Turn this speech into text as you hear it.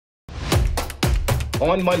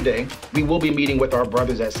On Monday, we will be meeting with our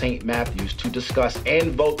brothers at St. Matthew's to discuss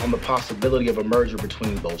and vote on the possibility of a merger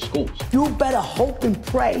between those schools. You better hope and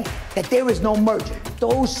pray that there is no merger.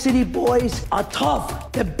 Those city boys are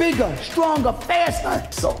tough. They're bigger, stronger, faster.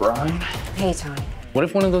 What's up, Brian? Hey, Tommy. What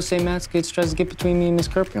if one of those St. Matt's kids tries to get between me and Miss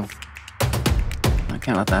Kirkhill? I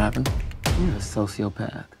can't let that happen. You're a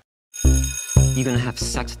sociopath. You gonna have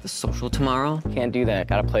sex at the social tomorrow? Can't do that.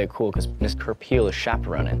 Gotta play it cool because Miss Kirkhill is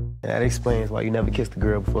chaperoning. That explains why you never kissed a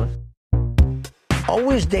girl before.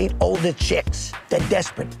 Always date older chicks. They're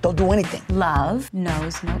desperate. They'll do anything. Love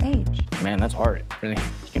knows no age. Man, that's hard. Really,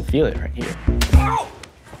 you can feel it right here. Ow!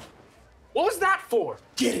 What was that for?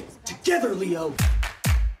 Get it together, Leo.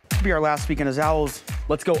 It'll be our last weekend as Owls.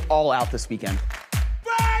 Let's go all out this weekend.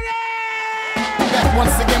 Back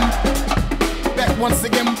once again. Back once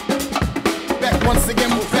again. Back once again.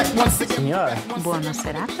 Back once again. Senor. Buona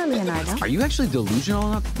serata, Leonardo. Are you actually delusional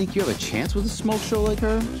enough to think you have a chance with a smoke show like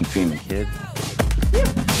her? Keep dreaming, kid.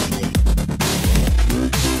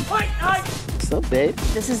 What's up, babe?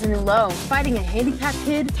 This is a new low. Fighting a handicapped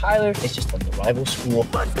kid. Tyler is just from the rival school.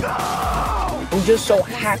 Let's go! Who just so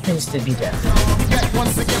happens to be deaf. Back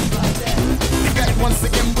once again. Back once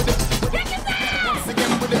again with it. Once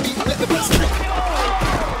again with the beat. Let the beat strike.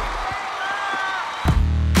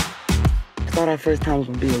 I thought our first time was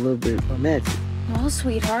gonna be a little bit romantic. Well,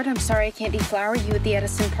 sweetheart, I'm sorry I can't deflower you at the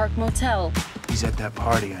Edison Park Motel. He's at that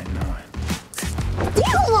party, I know it.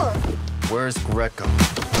 Where's Greco?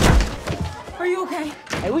 Are you okay?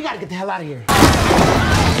 Hey, we gotta get the hell out of here.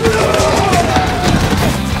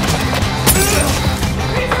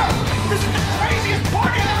 This is the craziest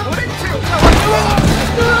party I've ever been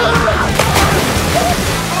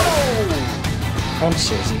to! I'm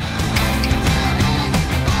Susie.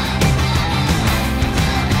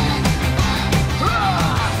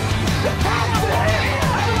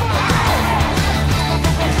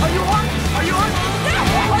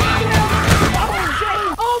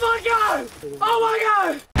 Oh my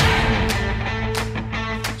God!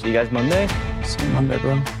 See you guys Monday? See you Monday,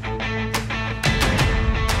 bro.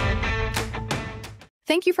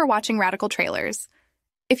 Thank you for watching Radical Trailers.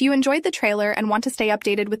 If you enjoyed the trailer and want to stay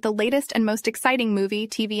updated with the latest and most exciting movie,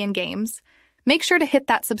 TV, and games, make sure to hit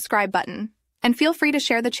that subscribe button. And feel free to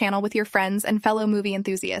share the channel with your friends and fellow movie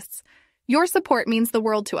enthusiasts. Your support means the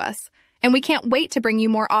world to us, and we can't wait to bring you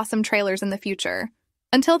more awesome trailers in the future.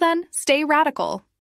 Until then, stay radical.